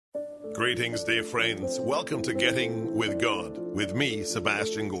Greetings, dear friends. Welcome to Getting with God with me,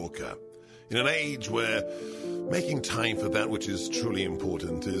 Sebastian Gorka. In an age where making time for that which is truly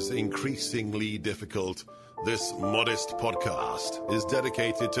important is increasingly difficult, this modest podcast is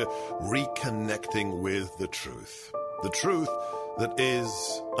dedicated to reconnecting with the truth. The truth that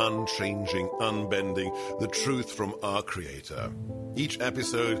is unchanging, unbending, the truth from our Creator. Each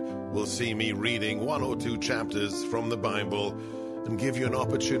episode will see me reading one or two chapters from the Bible and give you an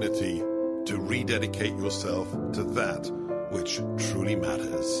opportunity to rededicate yourself to that which truly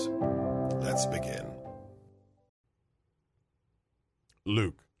matters. Let's begin.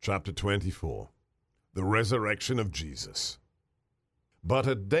 Luke chapter 24, the resurrection of Jesus. But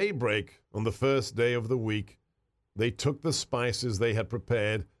at daybreak on the first day of the week, they took the spices they had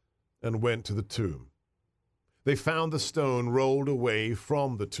prepared and went to the tomb. They found the stone rolled away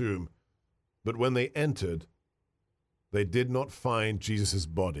from the tomb, but when they entered, they did not find Jesus'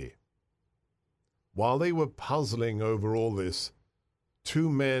 body. While they were puzzling over all this, two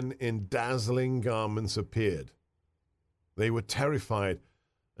men in dazzling garments appeared. They were terrified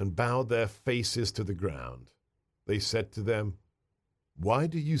and bowed their faces to the ground. They said to them, "Why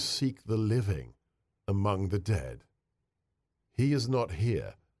do you seek the living among the dead? He is not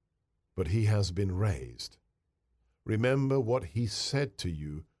here, but he has been raised. Remember what he said to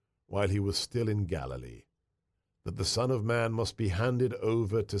you while he was still in Galilee, that the Son of Man must be handed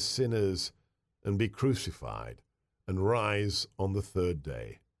over to sinners and be crucified and rise on the third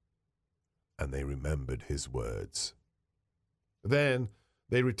day." And they remembered his words. Then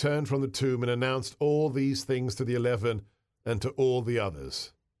they returned from the tomb and announced all these things to the 11 and to all the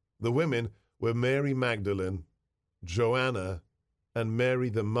others. The women were Mary Magdalene, Joanna, and Mary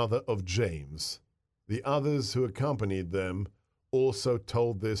the mother of James. The others who accompanied them also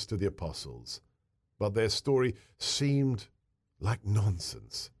told this to the apostles. But their story seemed like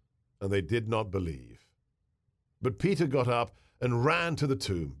nonsense, and they did not believe. But Peter got up and ran to the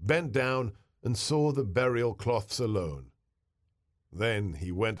tomb, bent down, and saw the burial cloths alone. Then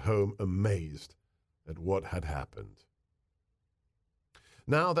he went home amazed at what had happened.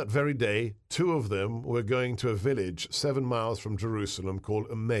 Now that very day, two of them were going to a village 7 miles from Jerusalem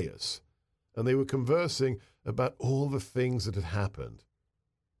called Emmaus, and they were conversing about all the things that had happened.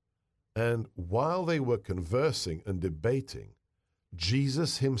 And while they were conversing and debating,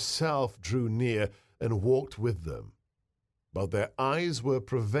 Jesus himself drew near and walked with them, but their eyes were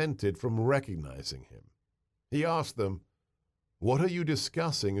prevented from recognizing him. He asked them, "What are you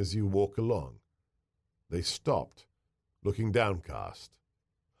discussing as you walk along?" They stopped, looking downcast.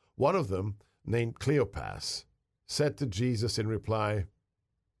 One of them, named Cleopas, said to Jesus in reply,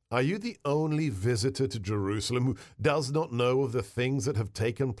 "Are you the only visitor to Jerusalem who does not know of the things that have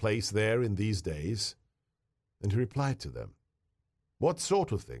taken place there in these days?" And he replied to them, "What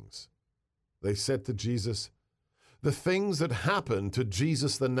sort of things?" They said to Jesus, "The things that happened to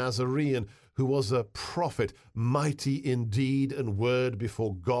Jesus the Nazarene, who was a prophet, mighty in deed and word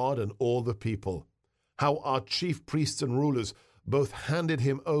before God and all the people. How our chief priests and rulers both handed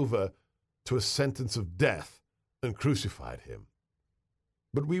him over to a sentence of death and crucified him.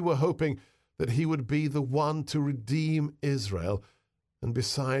 But we were hoping that he would be the one to redeem Israel. And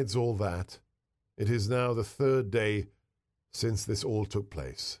besides all that, it is now the third day since this all took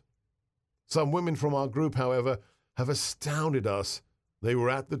place. Some women from our group, however, have astounded us. They were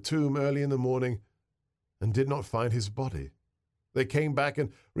at the tomb early in the morning and did not find his body. They came back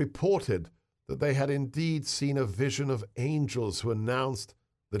and reported that they had indeed seen a vision of angels who announced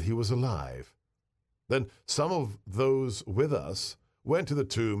that he was alive. Then some of those with us went to the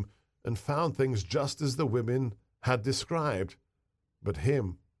tomb and found things just as the women had described, but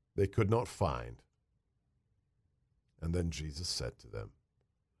him they could not find." And then Jesus said to them,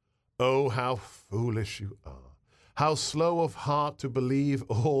 "Oh, how foolish you are! How slow of heart to believe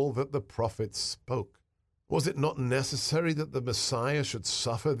all that the prophets spoke! Was it not necessary that the Messiah should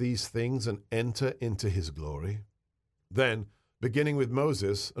suffer these things and enter into his glory?" Then, beginning with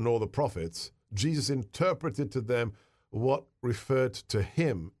Moses and all the prophets, Jesus interpreted to them what referred to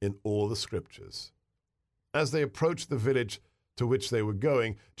him in all the scriptures. As they approached the village to which they were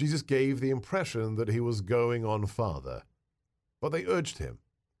going, Jesus gave the impression that he was going on farther. But they urged him,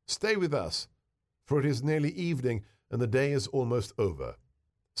 "Stay with us, for it is nearly evening and the day is almost over."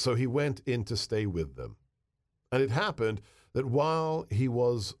 So he went in to stay with them. And it happened that while he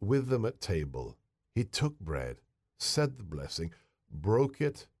was with them at table, he took bread, said the blessing, broke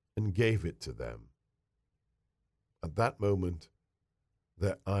it, and gave it to them. At that moment,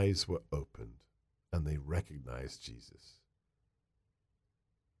 their eyes were opened, and they recognized Jesus.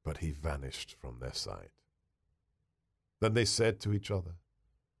 But he vanished from their sight. Then they said to each other,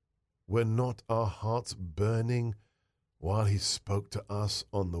 Were not our hearts burning while he spoke to us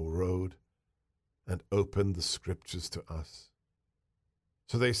on the road and opened the scriptures to us?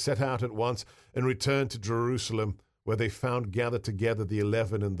 So they set out at once and returned to Jerusalem, where they found gathered together the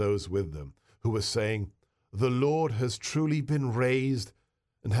 11 and those with them, who were saying, "The Lord has truly been raised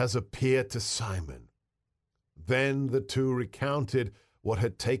and has appeared to Simon." Then the two recounted what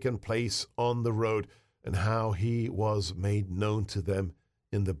had taken place on the road and how he was made known to them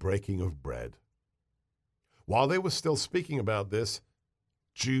in the breaking of bread. While they were still speaking about this,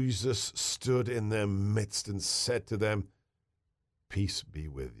 Jesus stood in their midst and said to them, "Peace be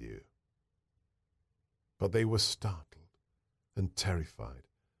with you." But they were startled and terrified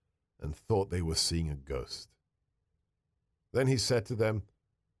and thought they were seeing a ghost. Then he said to them,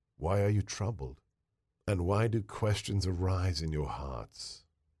 "Why are you troubled? And why do questions arise in your hearts?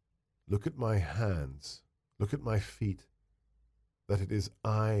 Look at my hands, look at my feet, that it is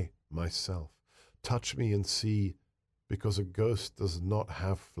I myself. Touch me and see, because a ghost does not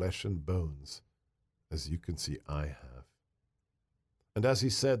have flesh and bones, as you can see I have." And as he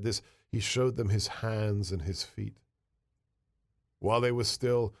said this, he showed them his hands and his feet. While they were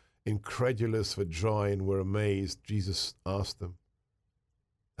still incredulous for joy and were amazed, Jesus asked them,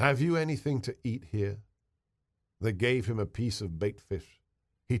 "Have you anything to eat here?" They gave him a piece of baked fish.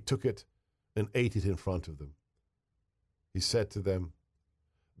 He took it and ate it in front of them. He said to them,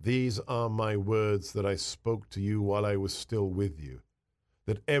 "These are my words that I spoke to you while I was still with you,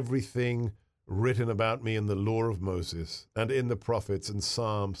 that everything written about me in the law of Moses and in the prophets and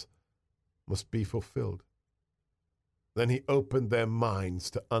Psalms must be fulfilled." Then he opened their minds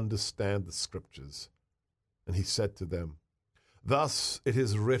to understand the scriptures, and he said to them, "Thus it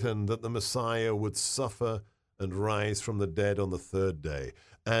is written that the Messiah would suffer and rise from the dead on the third day,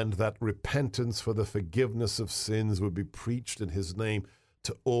 and that repentance for the forgiveness of sins would be preached in his name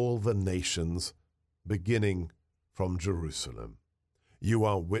to all the nations, beginning from Jerusalem. You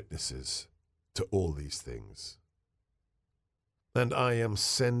are witnesses to all these things. And I am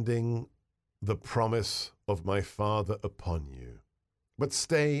sending the promise of my Father upon you. But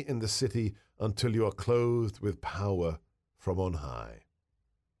stay in the city until you are clothed with power from on high."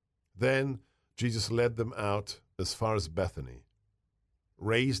 Then Jesus led them out as far as Bethany,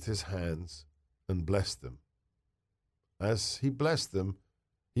 raised his hands, and blessed them. As he blessed them,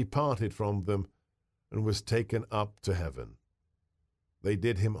 he parted from them and was taken up to heaven. They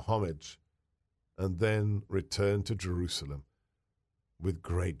did him homage and then returned to Jerusalem with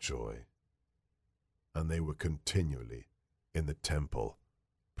great joy. And they were continually in the temple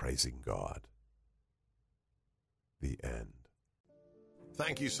praising God. The end.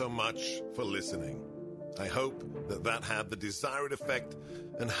 Thank you so much for listening. I hope that had the desired effect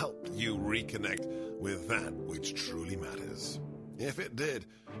and helped you reconnect with that which truly matters. If it did,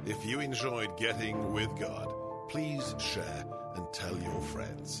 if you enjoyed getting with God, please share and tell your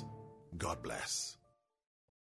friends. God bless.